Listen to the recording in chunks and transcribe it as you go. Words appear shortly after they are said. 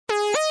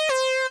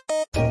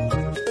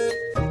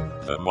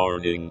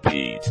Morning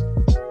Beat,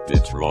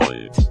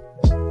 Detroit.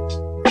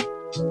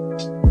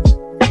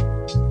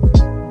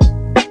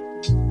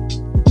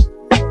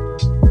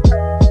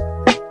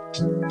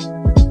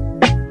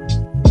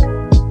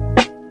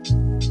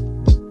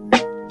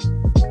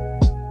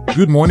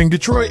 Good morning,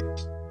 Detroit.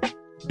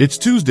 It's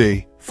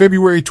Tuesday,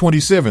 February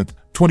 27th,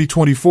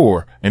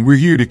 2024, and we're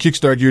here to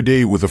kickstart your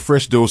day with a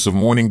fresh dose of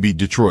Morning Beat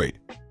Detroit.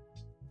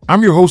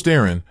 I'm your host,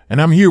 Aaron,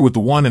 and I'm here with the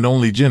one and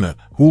only Jenna,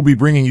 who will be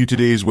bringing you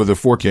today's weather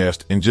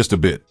forecast in just a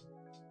bit.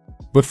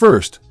 But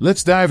first,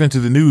 let's dive into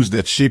the news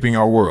that's shaping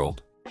our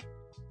world.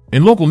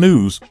 In local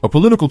news, a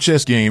political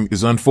chess game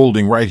is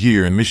unfolding right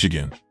here in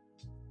Michigan.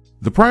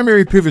 The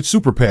primary pivot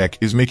super PAC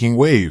is making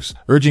waves,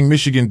 urging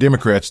Michigan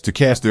Democrats to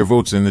cast their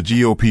votes in the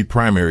GOP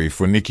primary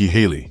for Nikki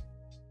Haley.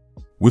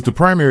 With the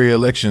primary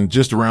election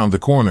just around the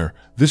corner,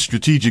 this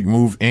strategic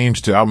move aims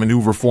to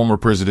outmaneuver former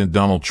President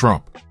Donald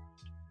Trump.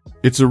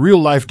 It's a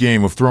real-life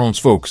Game of Thrones,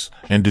 folks,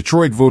 and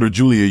Detroit voter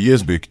Julia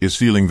Yesbick is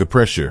feeling the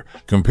pressure,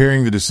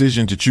 comparing the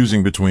decision to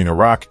choosing between a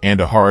rock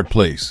and a hard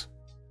place.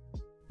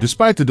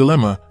 Despite the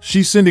dilemma,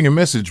 she's sending a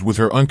message with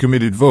her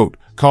uncommitted vote,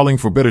 calling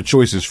for better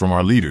choices from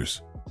our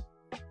leaders.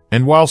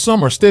 And while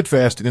some are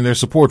steadfast in their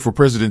support for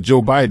President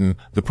Joe Biden,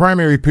 the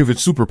primary pivot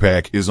super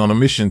PAC is on a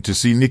mission to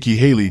see Nikki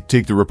Haley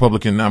take the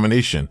Republican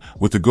nomination,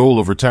 with the goal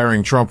of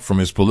retiring Trump from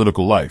his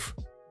political life.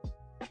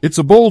 It's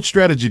a bold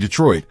strategy,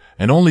 Detroit,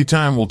 and only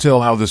time will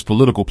tell how this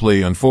political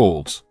play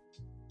unfolds.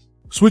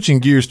 Switching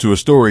gears to a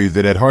story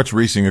that had hearts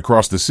racing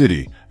across the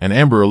city, an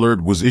Amber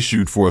Alert was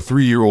issued for a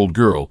 3-year-old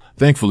girl,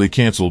 thankfully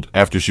canceled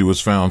after she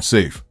was found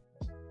safe.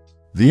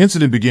 The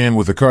incident began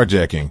with a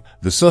carjacking,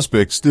 the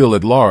suspect still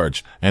at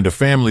large, and a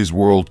family's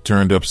world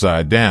turned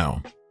upside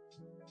down.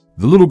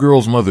 The little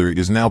girl's mother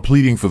is now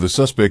pleading for the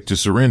suspect to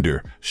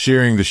surrender,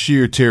 sharing the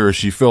sheer terror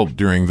she felt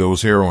during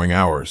those harrowing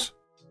hours.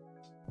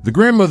 The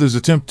grandmother's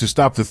attempt to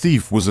stop the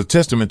thief was a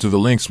testament to the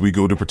lengths we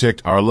go to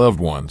protect our loved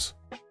ones.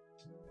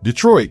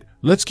 Detroit,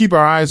 let's keep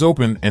our eyes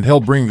open and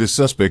help bring this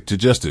suspect to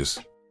justice.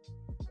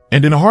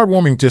 And in a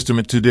heartwarming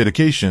testament to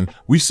dedication,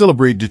 we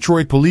celebrate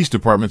Detroit Police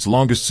Department's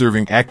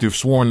longest-serving active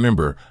sworn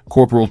member,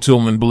 Corporal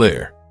Tillman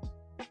Blair.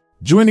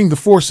 Joining the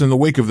force in the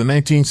wake of the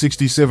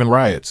 1967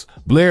 riots,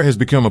 Blair has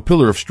become a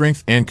pillar of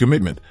strength and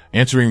commitment,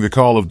 answering the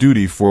call of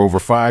duty for over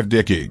 5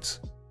 decades.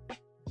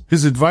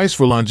 His advice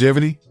for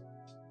longevity?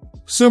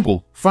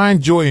 Simple: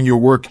 find joy in your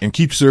work and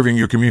keep serving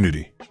your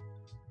community.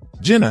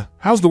 Jenna,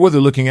 how's the weather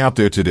looking out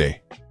there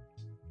today?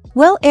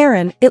 Well,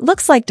 Aaron, it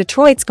looks like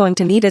Detroit's going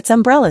to need its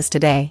umbrellas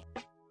today.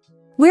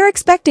 We're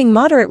expecting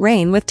moderate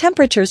rain with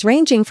temperatures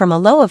ranging from a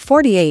low of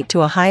 48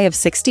 to a high of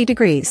 60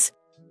 degrees.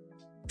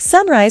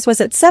 Sunrise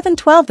was at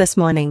 7:12 this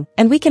morning,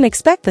 and we can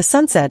expect the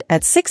sunset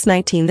at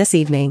 6:19 this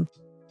evening.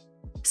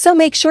 So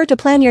make sure to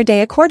plan your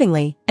day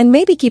accordingly, and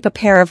maybe keep a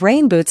pair of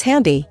rain boots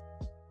handy.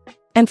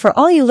 And for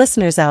all you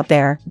listeners out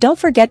there, don't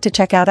forget to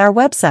check out our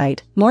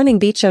website,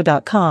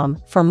 morningbeatshow.com,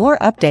 for more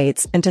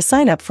updates and to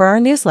sign up for our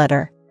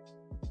newsletter.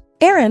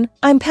 Aaron,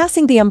 I'm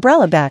passing the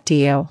umbrella back to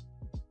you.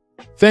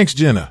 Thanks,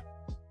 Jenna.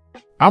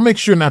 I'll make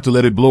sure not to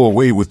let it blow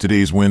away with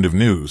today's wind of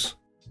news.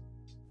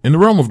 In the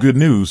realm of good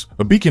news,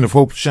 a beacon of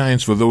hope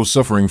shines for those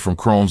suffering from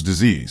Crohn's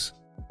disease.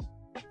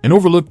 An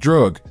overlooked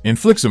drug,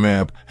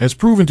 infliximab, has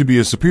proven to be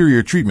a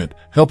superior treatment,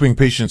 helping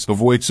patients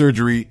avoid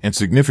surgery and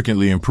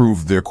significantly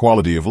improve their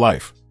quality of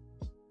life.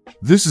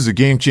 This is a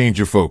game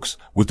changer, folks,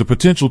 with the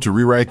potential to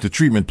rewrite the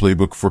treatment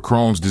playbook for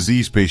Crohn's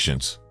disease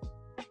patients.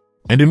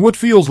 And in what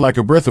feels like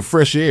a breath of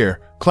fresh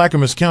air,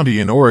 Clackamas County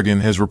in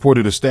Oregon has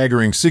reported a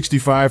staggering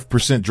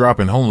 65% drop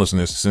in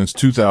homelessness since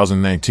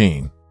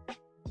 2019.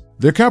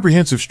 Their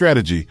comprehensive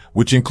strategy,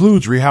 which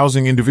includes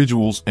rehousing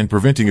individuals and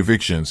preventing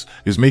evictions,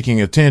 is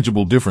making a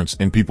tangible difference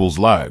in people's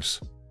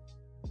lives.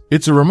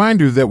 It's a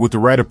reminder that with the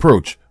right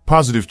approach,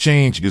 positive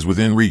change is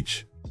within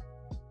reach.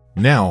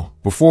 Now,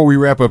 before we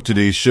wrap up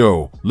today's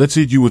show, let's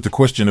hit you with the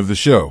question of the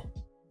show.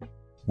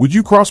 Would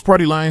you cross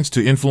party lines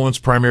to influence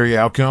primary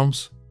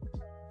outcomes?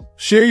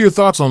 Share your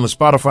thoughts on the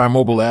Spotify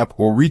mobile app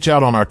or reach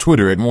out on our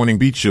Twitter at Morning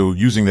Beat Show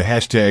using the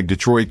hashtag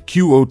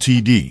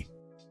DetroitQOTD.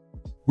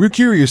 We're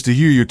curious to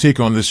hear your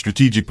take on this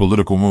strategic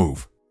political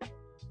move.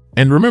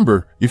 And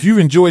remember, if you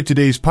enjoyed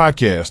today's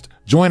podcast,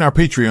 join our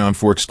Patreon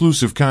for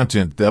exclusive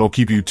content that'll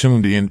keep you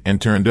tuned in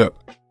and turned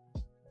up.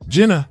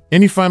 Jenna,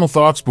 any final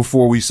thoughts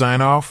before we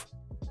sign off?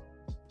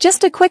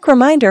 Just a quick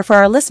reminder for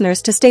our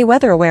listeners to stay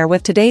weather aware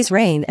with today's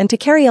rain and to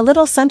carry a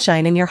little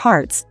sunshine in your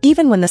hearts,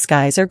 even when the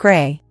skies are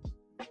gray.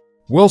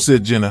 Well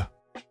said, Jenna.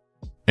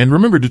 And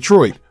remember,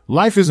 Detroit,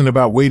 life isn't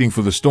about waiting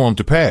for the storm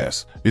to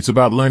pass. It's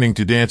about learning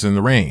to dance in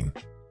the rain.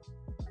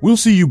 We'll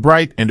see you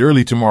bright and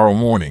early tomorrow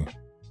morning.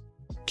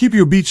 Keep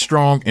your beats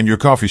strong and your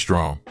coffee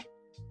strong.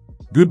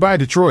 Goodbye,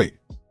 Detroit.